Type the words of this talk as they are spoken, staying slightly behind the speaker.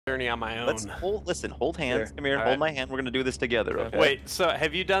journey on my own. Listen, hold hands. Here. Come here, All hold right. my hand. We're gonna do this together, okay? Wait, so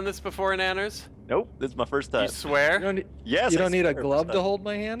have you done this before, Nanners? Nope, this is my first time. You swear? You don't need, Yes. you I don't need a swear, glove first to time. hold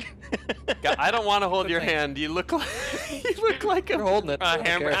my hand? God, I don't want to hold your hand. You look like a You're holding it. I don't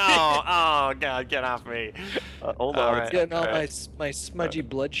hammer. care. Oh, God, get off me. Hold All on. right. It's Getting all Alright. my smudgy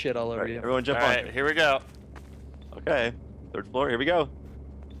blood shit all over Alright, you. everyone jump All on. right, here we go. Okay. Third floor. Here we go.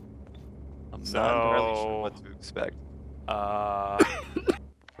 I'm not entirely sure So- what to expect.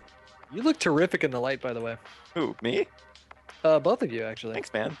 You look terrific in the light, by the way. Who? Me? Both of you, actually.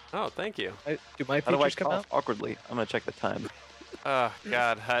 Thanks, man. Oh, thank you. Do my How do I features come cough out? awkwardly? I'm gonna check the time. Oh,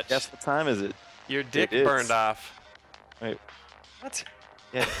 God, Hutch. Guess what time is it? Your dick is. burned off. Wait. What?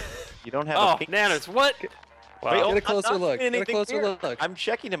 Yeah. You don't have Oh, a pink... Nanners, what? Wow. Wait, Get a I'm closer not look. doing Get a anything closer here. look. I'm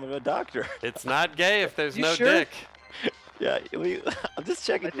checking him. I'm a doctor. It's not gay if there's You no sure? dick. Yeah, I'm just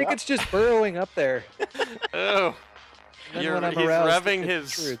checking. I think it's just burrowing up there. Oh. And then You're, when I'm he's aroused, rubbing it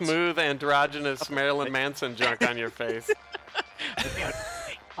his protrudes. smooth, androgynous Marilyn Manson junk on your face.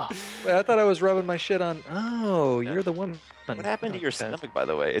 Wait, I thought I was rubbing my shit on. Oh, you're the woman. What happened to your Okay. stomach, by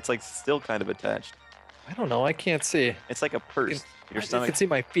the way? It's like still kind of attached. I don't know. I can't see. It's like a purse. Your You stomach. can see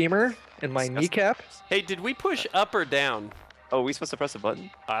my femur and my Disgusting. kneecap. Hey, did we push up or down? Oh, are we supposed to press a button?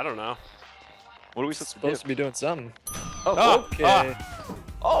 I don't know. What are we supposed, Supposed to be doing something. Oh, Oh, Okay.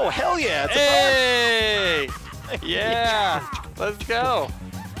 oh, hell yeah! It's Hey! Yeah! Let's go.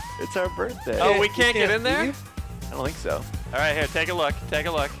 it's our birthday. Oh, we You can't get in there? leave? I don't think so. All right, here, take a look. Take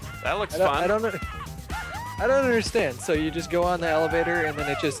a look. That looks I don't, fun. I don't understand. So you just go on the elevator and then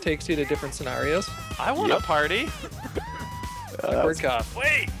it just takes you to different scenarios? I want Yep. a party. Word cough.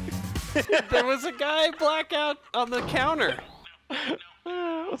 Wait! There was a guy blackout on the counter. That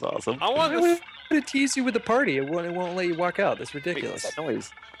was awesome. I want Why to. would it tease you with the party? It won't let you walk out. That's Wait, ridiculous. what's that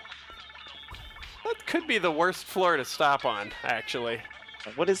noise? That could be the worst floor to stop on, actually.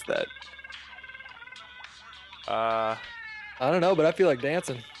 What is that? Uh I don't know, but I feel like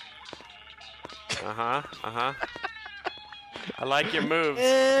dancing. huh. I like your moves.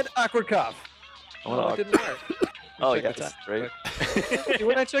 And awkward cough. I wanna Oh, it awk- didn't work. Oh, Check the yes, time right. See,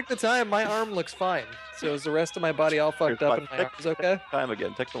 when I check the time, my arm looks fine. So is the rest of my body all fucked up and my arm's okay? Time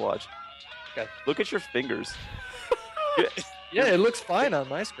again. Check the watch. Okay. Look at your fingers. Yeah, it looks fine on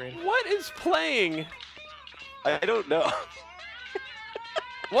my screen. What is playing? I don't know.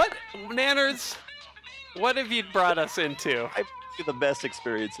 What, Nanners? What have you brought us into? I think the best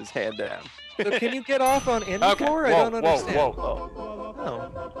experiences, hand down. So can you get off on any Okay. floor? I Whoa, don't whoa, understand. whoa. Oh.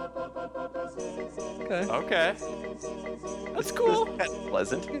 Okay. Okay. That's cool. Kind of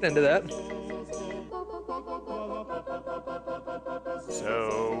pleasant. Get into that.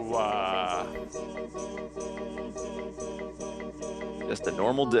 So, Just a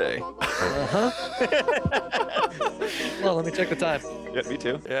normal day. Uh-huh. Well, let me check the time. Yeah, me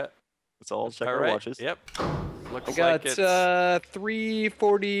too. yeah. Let's all check All our right. watches. Yep. Looks I got like it's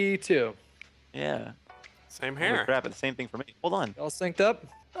 3:42. Yeah. same Holy hair. crap, it's the same thing for me. Hold on. All synced up?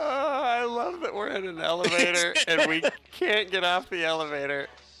 Oh, I love that we're in an elevator and we can't get off the elevator.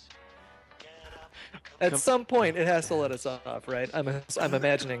 At some point, it has to let us off, right? I'm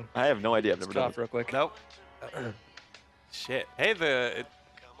imagining. I have no idea. I've Let's never done cough real quick. Nope. Shit. Hey,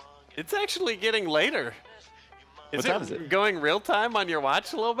 it's actually getting later. What time is it? Going real time on your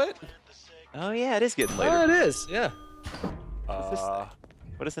watch a little bit? Oh yeah, it is getting later. Oh, it is. Yeah. What's this thing?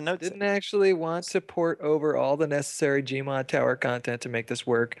 What does the note say? Didn't actually want to port over all the necessary Gmod tower content to make this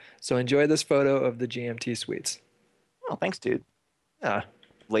work, so enjoy this photo of the GMT suites. Oh, thanks, dude. Yeah,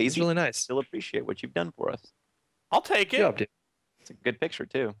 it's Lazy. really nice. Still appreciate what you've done for us. I'll take Good it. job, dude. It's a good picture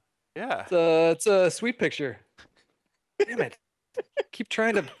too. Yeah. It's a sweet picture. Damn it. Keep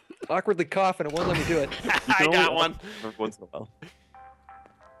trying to awkwardly cough and it won't let me do it. I got one. Every once in a while.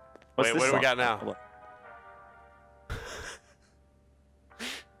 Wait, what do we song? got now? Hold on.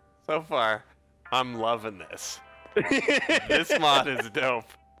 So far, I'm loving this. This mod is dope.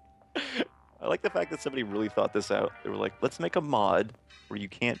 I like the fact that somebody really thought this out. They were like, let's make a mod where you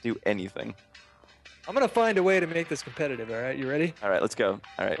can't do anything. I'm going to find a way to make this competitive, all right? You ready? All right, let's go.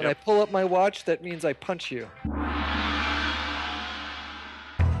 All right. When I pull up my watch, that means I punch you.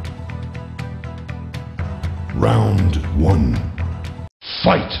 Round one.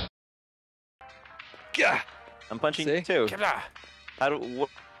 Fight. Yeah. I'm punching See? you too. Kibla. How do,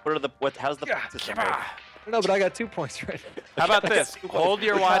 how's the Yeah, system Kibla. work? I don't know, but I got 2 points right now. How about this? Hold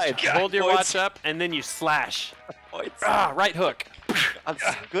your watch. Yeah, Hold your points. watch up, and then you slash. Points. Ah, right hook. I'm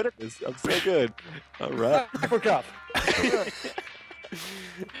so good at this. I'm so good. All right. Awkward cough.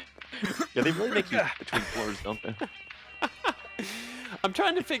 Yeah, they really make you between floors, don't they? I'm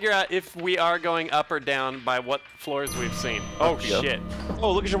trying to figure out if we are going up or down by what floors we've seen. Oh, Yep. shit.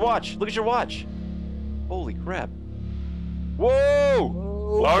 Oh, look at your watch. Look at your watch. Holy crap. Whoa!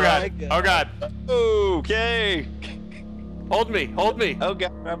 Oh, Oh, my God. Oh, God. Okay. Hold me. Hold me. Oh,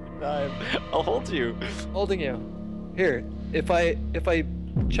 God. I'm out of time. I'll hold you. Holding you. Here, if I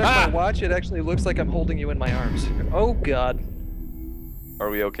check my watch, it actually looks like I'm holding you in my arms. Oh God. Are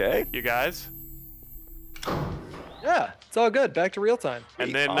we okay? You guys. Yeah, it's all good. Back to real time.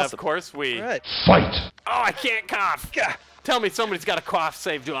 And then, Awesome. of course, we... All right. Fight! Oh, I can't cough. Gah, Tell me somebody's got a cough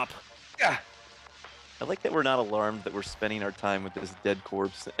saved up. gah, I like that we're not alarmed that we're spending our time with this dead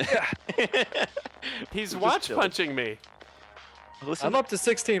corpse. gah. He's Just watch chilling. punching me. Listen I'm up to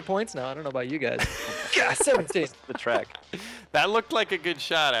 16 points now. I don't know about you guys. Gah, 17. to the track. That looked like a good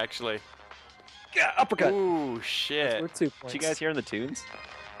shot, actually. Gah, uppercut. Ooh, We're shit. 2 Did points. you guys hear the tunes?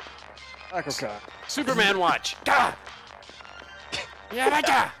 Uppercut. Superman watch. Gah! Yeah,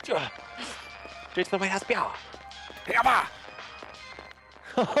 gah! Straight to the White House. Meow. Yabba!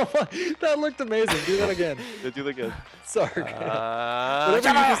 That looked amazing. Do that again. Do the good. Sark. Whatever you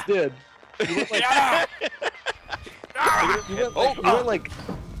Yabba! just did. You went like, Yabba! Ah! you went like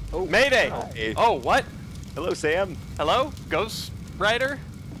oh, Mayday! Hey. Oh, what? Hello, Sam. Hello? Ghost Rider?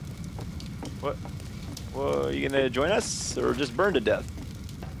 What? Well, are you gonna join us or just burn to death?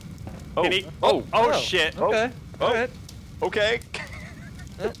 Oh, Can he? Oh, shit. Okay. Oh. All right. okay.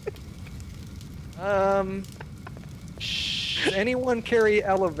 Does anyone carry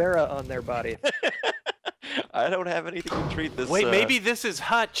aloe vera on their body? I don't have anything to treat this. Wait, maybe this is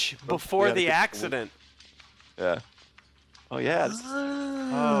Hutch before gotta the get- accident. Yeah. Oh yeah.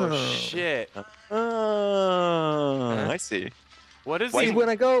 Oh, shit. Oh, I see. What is See, he? when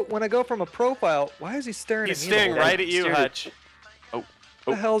I go from a profile, why is he staring He's at me? the staring whole right time? at you, Staring. Hutch. What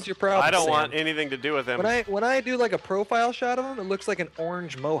the hell's your problem? I don't Sam? want anything to do with him. When I do like a profile shot of him, it looks like an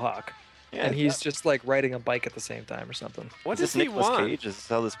orange mohawk, Yeah, and he's just like riding a bike at the same time or something. What is does this he Nicolas want? Cage? Is this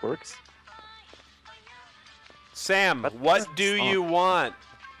how this works? Sam, What- what do you want?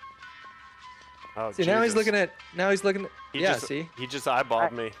 Oh, See, now he's Jesus. looking at. He Yeah, just, see. He just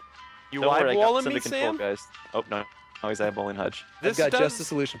eyeballed me. You Don't worry, I got eyeballing this me, under control, Sam? guys. Oh no, oh he's eyeballing Hutch. I've got just the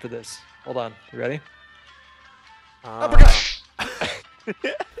solution for this. Hold on, you ready? Uppercut!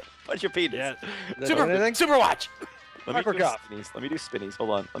 Punch your penis. Yeah. Does that do anything? Super watch! Let me do Uppercut. spinnies. Let me do spinnies. Hold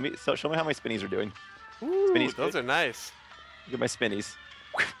on. Show me how my spinnies are doing. Ooh, Spinny's those good. are nice. Look at my spinnies.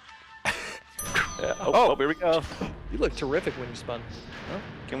 Yeah. Oh. Oh, here we go. You look terrific when you spun.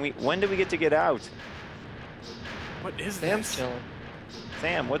 When do we get to get out? What is Sam's this? chilling.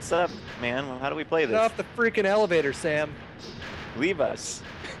 Sam, what's up, man? How do we play Get this? off the freaking elevator, Sam. Leave us.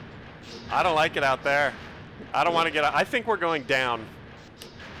 I don't like it out there. I don't want to get out. I think we're going down.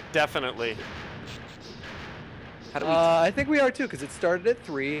 Definitely. How do we? I think we are too, because it started at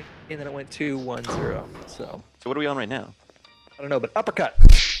 3 and then it went 2, 1, 0. So So what are we on right now? I don't know, but uppercut.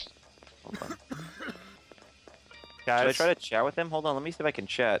 Hold on. Guys, Should I try to chat with him? Hold on. Let me see if I can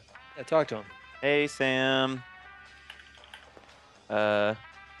chat. Yeah, talk to him. Hey, Sam.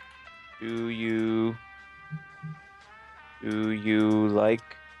 Do you like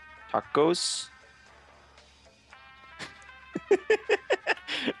tacos?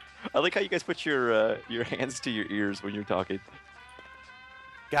 I like how you guys put your hands to your ears when you're talking.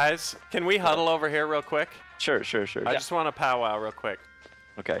 guys, can we huddle over here real quick? Sure. I just want to powwow real quick.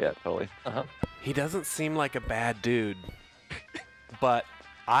 Okay, yeah, totally. Uh-huh. He doesn't seem like a bad dude, but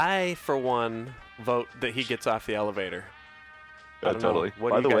I, for one, vote that he gets off the elevator. I don't know. Totally.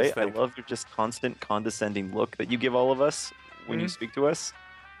 What By do the you way, guys think? I love your just constant condescending look that you give all of us when you speak to us.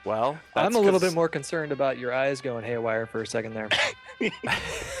 Well, I'm that's a little 'cause- bit more concerned about your eyes going haywire for a second there.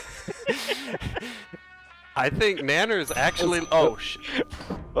 I think Nanners actually. Oh,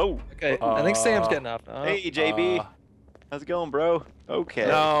 Oh, Okay, I think Sam's getting off. Oh, hey JB, how's it going, bro? Okay.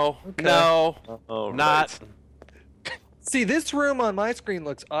 no, Okay. no, All not. right. See, this room on my screen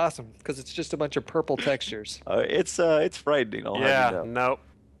looks awesome because it's just a bunch of purple textures. It's frightening. I'll have Yeah, you know. nope.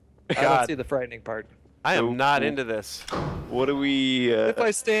 I don't God, see the frightening part. I am So- not into this. What do we? If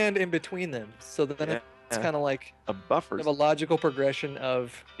I stand in between them, so then it's Yeah. kind of like A buffer. kind of a logical progression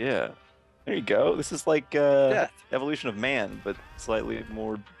of Yeah. There you go. This is like death. evolution of man, but slightly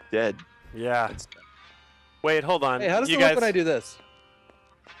more dead. Yeah. It's- Wait, hold on. Hey, how does you it guys... look when I do this?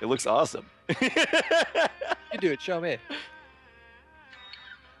 It looks awesome. You do it. Show me.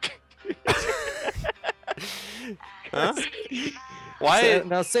 Huh? Why?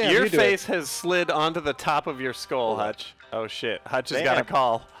 Now, Sam, your you do face has slid onto the top of your skull, Hutch. Oh shit, Hutch has got a Sam.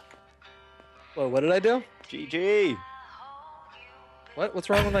 call. Well, what did I do? GG. What's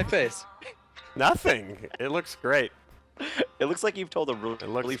wrong with my face? Nothing. It looks great. It looks like you've told a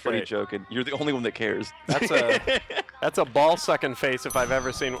really funny great. joke, and you're the only one that cares. That's a ball sucking face if I've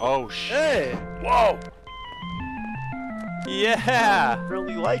ever seen. Oh shit! Hey. Whoa! Yeah! I'm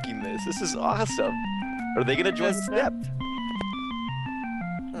really liking this. This is awesome. Are they gonna join Snap?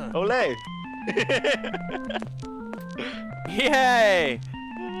 Olé! Yay!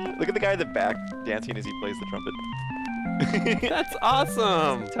 Look at the guy in the back dancing as he plays the trumpet. That's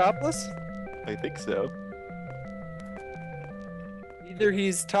awesome. Topless? I think so. Either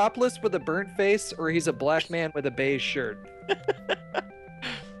he's topless with a burnt face, or he's a black man with a beige shirt.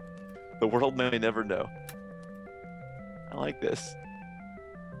 The world may never know. I like this.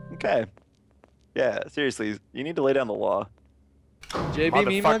 Okay. Yeah, seriously, you need to lay down the law. JB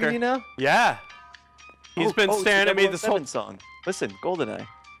me mugging you now? Yeah. He's been staring at me this whole song. Listen, GoldenEye.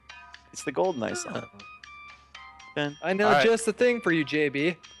 It's the GoldenEye song. Dun. I know just the thing for you,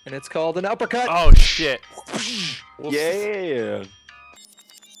 JB, and it's called an uppercut. Oh shit! Yeah.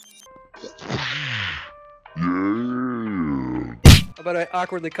 How about I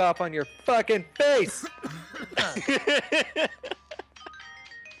awkwardly cough on your fucking face? I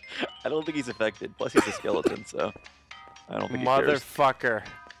don't think he's affected. Plus, he's a skeleton, so I don't think he cares. Motherfucker.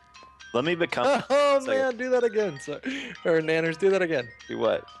 Let me become. Oh man, do that again. So, or Nanners, do that again. Do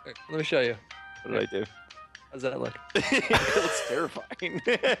what? Right, let me show you. What did I do? How's that look? It looks terrifying.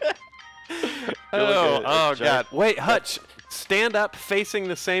 Oh god. Wait, Hutch, stand up facing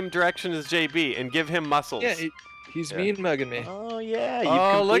the same direction as JB and give him muscles. Yeah, he's mean mugging me. Oh yeah.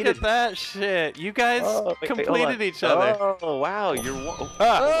 Oh, look at that shit. You guys completed each other. Oh wow, you're.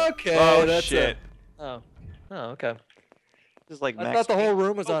 Okay. Oh that's shit. Oh, okay. This is like I thought the whole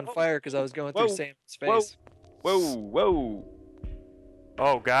room was on fire because I was going through Sam's face. Whoa.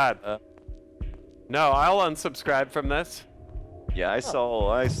 Oh god. No, I'll unsubscribe from this. Yeah, I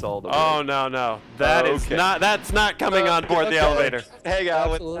saw the. Oh no. That's not coming on board the elevator. Hey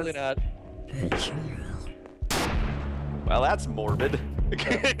guys. Absolutely not. Well, that's morbid.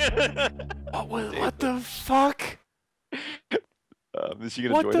 What the fuck? Is she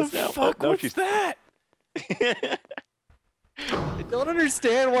gonna join us now? What the fuck was that? I don't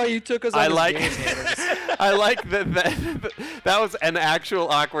understand why you took us on this game. I like that was an actual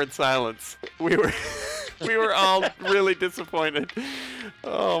awkward silence. We were all really disappointed.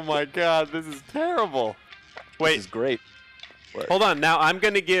 Oh my god, this is terrible. Wait. This is great. What? Hold on. Now I'm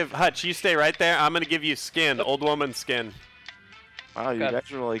going to give Hutch, you stay right there. I'm going to give you skin, old woman skin. Wow, you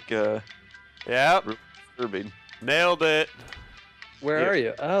guys are like Yep. disturbing. Nailed it. Where are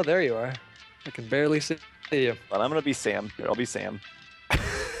you? Oh, there you are. I can barely see you. Well, I'm gonna be Sam. Here, I'll be Sam.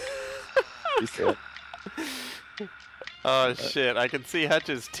 Be Sam. Oh shit! I can see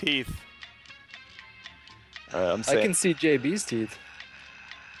Hutch's teeth. I'm Sam. I can see JB's teeth.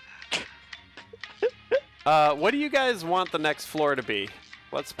 What do you guys want the next floor to be?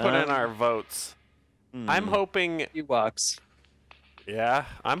 Let's put in our votes. I'm hoping Ewoks. Yeah,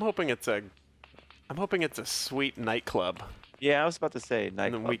 I'm hoping it's a sweet nightclub. Yeah, I was about to say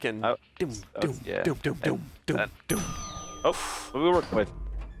nightclub. And then we can doom. Oh, who are we working with?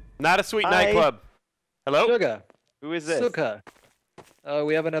 Not a sweet nightclub. Hello? Suga. Who is this? Suga. Oh,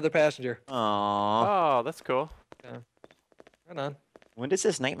 we have another passenger. Aww. Oh, that's cool. Yeah. Right on. When does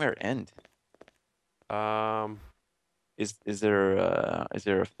this nightmare end? Is there a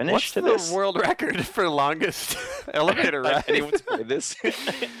finish what's to this? the world record for longest elevator ride? Anyone's played this?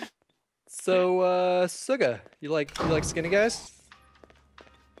 So, Suga, you like skinny guys?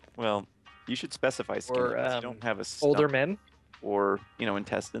 Well, you should specify skin. Or, you don't have a older stomach men? or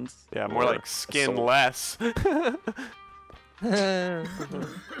intestines. Yeah, more or like a skin soul. less. Here,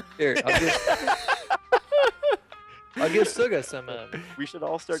 I'll give Suga some. We should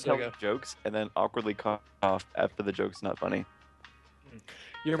all start telling jokes and then awkwardly cough after the joke's not funny.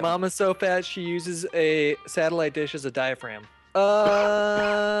 Your mom is so fat she uses a satellite dish as a diaphragm. Oh.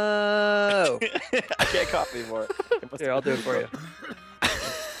 I can't cough anymore. Here, I'll do it for you.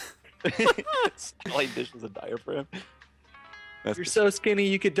 Satellite dish is a diaphragm. You're so skinny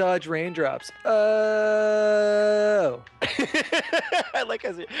you could dodge raindrops. Oh. I like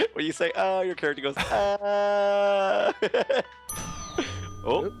as when you say "oh," your character goes "ah."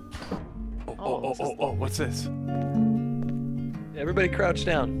 Oh, what's this? Everybody crouch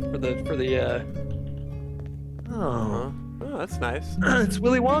down for the Oh, that's nice. It's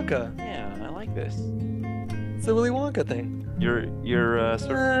Willy Wonka. yeah, I like this. It's the Willy Wonka thing. You're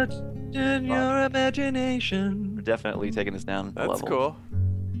sort of in your imagination. definitely taking us down a That's level. cool.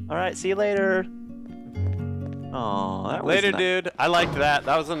 All right, see you later. Oh, that was Later, nice. dude. I liked that.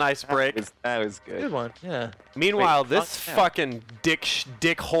 That was a nice break. That was good. Good one. Yeah. Meanwhile, Wait, this yeah. fucking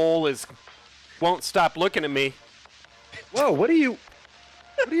dick hole won't stop looking at me. Whoa, what are you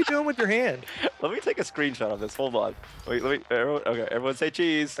doing with your hand? Let me take a screenshot of this. Hold on. Wait, let me. Okay, everyone say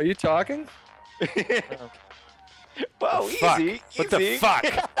cheese. Are you talking? Whoa, Fuck. easy. What the fuck?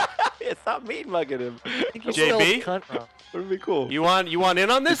 It's not me mugging him. I think you JB? spelled cunt wrong. Would be cool. You want in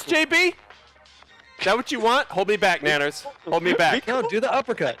on this, JB? Is that what you want? Hold me back, Nanners. Hold me back. No, do the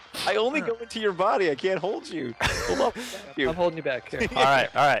uppercut. I only go into your body. I can't hold you. Hold up. I'm holding you back here. All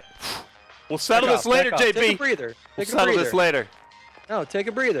right. We'll settle Back this off, later, back off. Take a JB. breather. We'll Take a settle breather. this later. No, take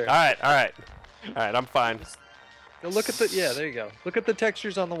a breather. All right. I'm fine. Go look at the there you go. Look at the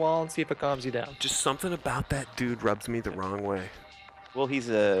textures on the wall and see if it calms you down. Just something about that dude rubs me the wrong way. Well, he's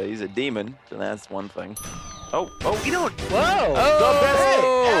a demon, so that's one thing. Oh, you know what? Whoa!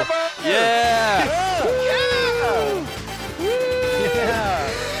 Oh, yeah! Yeah!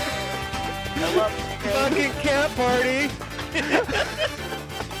 I love Fucking cat party!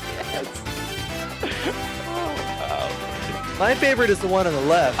 My favorite is the one on the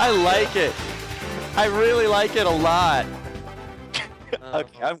left. I like it. I really like it a lot.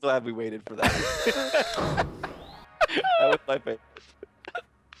 Okay, I'm glad we waited for that. That was my favorite.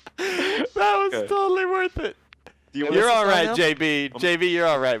 That was Okay. totally worth it. Do you You're this all song right, now? JB. JB, you're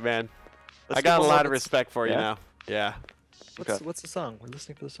all right, man. Let's I do got a one lot more. of respect for you Yeah? now. Yeah. What's the song? We're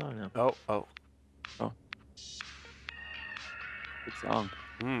listening for the song now. Oh. Good song.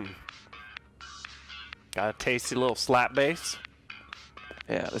 Got a tasty little slap bass.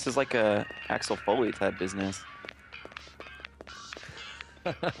 Yeah, this is like a Axel Foley type business.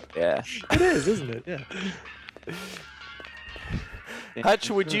 Yeah. It is, isn't it? Yeah. Hutch,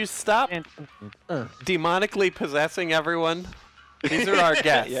 would you stop demonically possessing everyone? These are our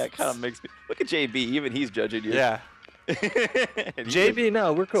guests. Yeah, it kind of makes me. Look at JB. Even he's judging you. Yeah. JB,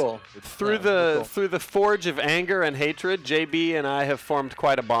 no, we're cool. Through No, we're cool. through the forge of anger and hatred, JB and I have formed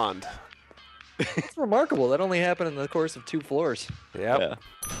quite a bond. It's remarkable. That only happened in the course of 2 floors. Yep. Yeah.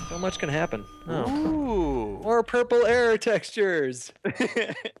 So much can happen. Oh. Ooh. More purple air textures.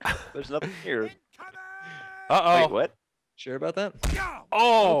 There's nothing here. Uh-oh. Wait, what? Sure about that?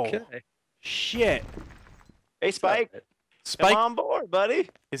 Oh. Okay. Shit. Hey, Spike. Spike, Come on board, buddy.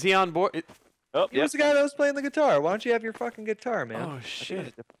 is he on board? Oh, He was the guy that was playing the guitar. Why don't you have your fucking guitar, man? Oh,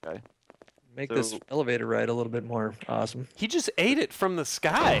 shit. Okay. Make this So- elevator ride a little bit more awesome. He just ate it from the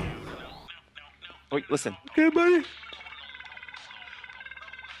sky. Wait, listen. Okay, buddy.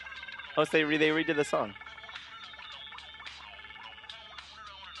 Oh, so they redid the song.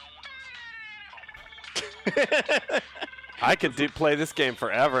 I could play this game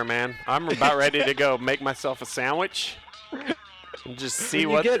forever, man. I'm about ready to go make myself a sandwich and just see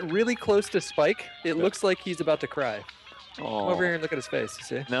When what. you get really close to Spike, it looks like he's about to cry. Come Oh. over here and look at his face. You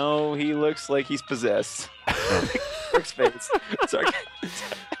see? No, he looks like he's possessed. Sark's face. Sark.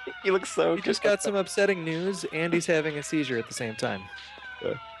 He looks so. He just got some upsetting news, and he's having a seizure at the same time.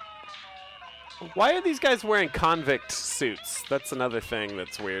 Why are these guys wearing convict suits? That's another thing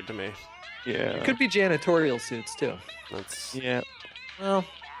that's weird to me. It Yeah. could be janitorial suits too. That's Yeah. Well,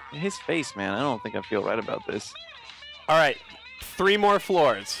 His face, man. I don't think I feel right about this. all right. 3 more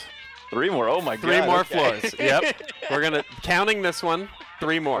floors. 3 more. Oh my god. 3 more okay. floors. Yep. We're gonna counting this one.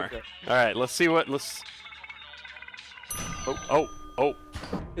 3 more. Okay. All right. Let's see what. Let's. Oh.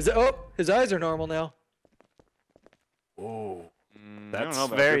 his eyes are normal now. Oh. I don't That's know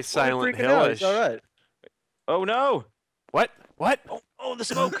about very this. Silent Freaking out. He's Hillish. all right. Oh no. What? Oh, the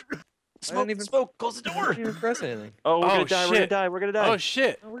smoke. Smoke. even- Smoke. Close the door. Didn't even press anything. Oh, we're Oh, gonna die. We're gonna shit. die. We're gonna die. Oh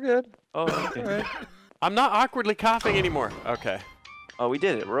shit. Oh, we're good. Oh, All okay. right. I'm not awkwardly coughing anymore. Okay. Oh, we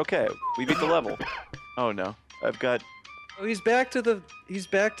did it. We're okay. We beat the level. Oh no. I've got. Oh, he's back to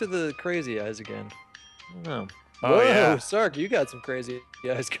the crazy eyes again. I don't know. Oh, Whoa, yeah. Sark, you got some crazy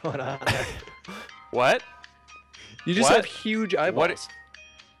eyes going on there. What? You just What? have huge eyeballs.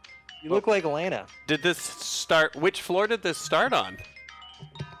 You look like Lana. Did this start? Which floor did this start on?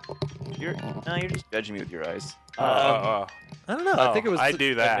 You're just judging me with your eyes. Oh. I don't know. I think it Oh, was. I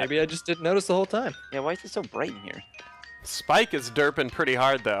do that. Maybe I just didn't notice the whole time. Yeah. Why is it so bright in here? Spike is derping pretty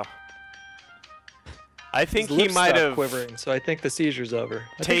hard though. I think His he lips might stopped have quivering, so I think the seizure's over.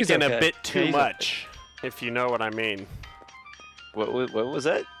 I think he's taken okay. a bit Yeah, too he's much, if you know what I mean. What was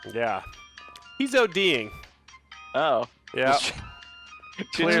that? Yeah. He's ODing. Oh. Yeah.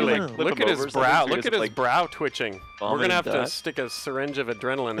 Clearly. like, Look at his brow. Look at his brow twitching. We're vomit gonna have and to die? stick a syringe of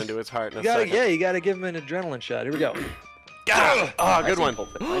adrenaline into his heart in a You gotta, second. yeah, you gotta give him an adrenaline shot. Here we go. Ah! Oh, good one.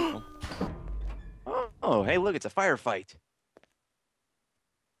 Oh, hey, look, it's a firefight.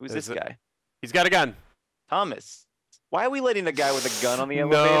 Who's Is this it- guy? He's got a gun. Thomas. Why are we letting a guy with a gun on the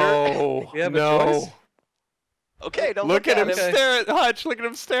elevator? No. We have a no. choice? Okay, don't Look at him him. stare at Hutch. Look at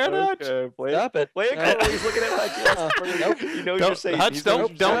him staring at Hutch. Okay, play Stop it. Play it No. cool. He's looking at Hutch. Nope. You know you're Don't, safe. Hutch, He's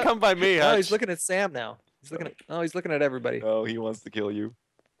don't gonna- come by me, No, Hutch. he's looking at Sam now. He's looking at. Oh, he's looking at everybody. Oh, he wants to kill you.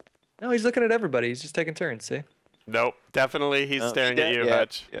 No, he's looking at everybody. He's just taking turns. See? Nope, definitely he's staring at you, yeah,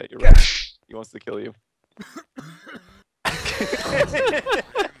 Hutch. Yeah, you're right. He wants to kill you.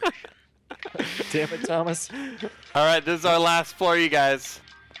 Damn it, Thomas. All right, this is our last floor, you guys.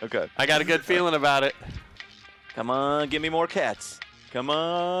 Okay. I got a good feeling about it. Come on, give me more cats. Come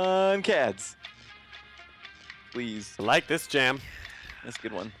on, cats. Please. I like this jam. That's a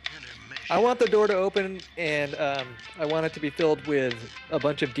good one. I want the door to open, and I want it to be filled with a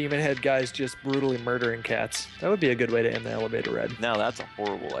bunch of demon head guys just brutally murdering cats. That would be a good way to end the elevator red. Now that's a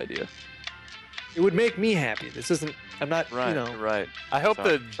horrible idea. It would make me happy. This isn't. I'm not. Right, You know. right. I hope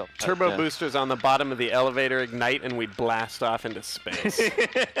Sorry, the self- turbo yeah. boosters on the bottom of the elevator ignite and we blast off into space.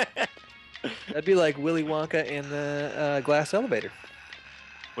 That'd be like Willy Wonka in the glass elevator.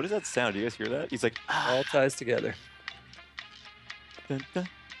 What is that sound? Do you guys hear that? He's like, All ties together. dun, dun,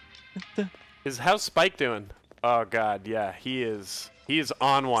 dun, dun. How's Spike doing? Oh God, yeah, he is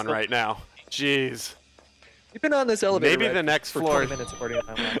on one right now. Jeez. We've been on this elevator Maybe ride the next for floor. 20 minutes according to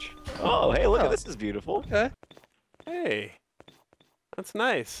my watch. Oh, hey, look Oh. at this. Is beautiful. Okay. Hey, that's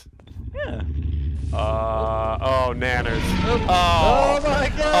nice. Yeah. Oh, nanners. Oh, Oh, my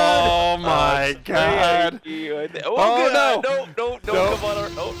God! oh my God. Oh, Oh, God. no. No, No. come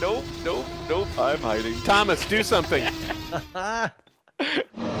on. Oh, no. I'm hiding. Thomas, do something.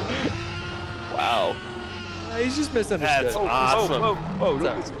 Wow. He's just misunderstood. That's Oh, awesome. look,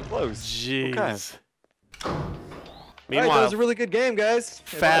 Sorry. it's close. Jeez. All right, Meanwhile, that was a really good game, guys.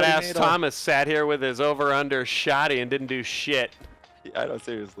 fat Everybody ass made Thomas sat here with his over/under shoddy and didn't do shit. I know,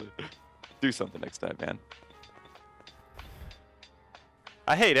 seriously. Do something next time, man.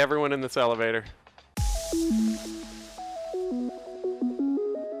 I hate everyone in this elevator.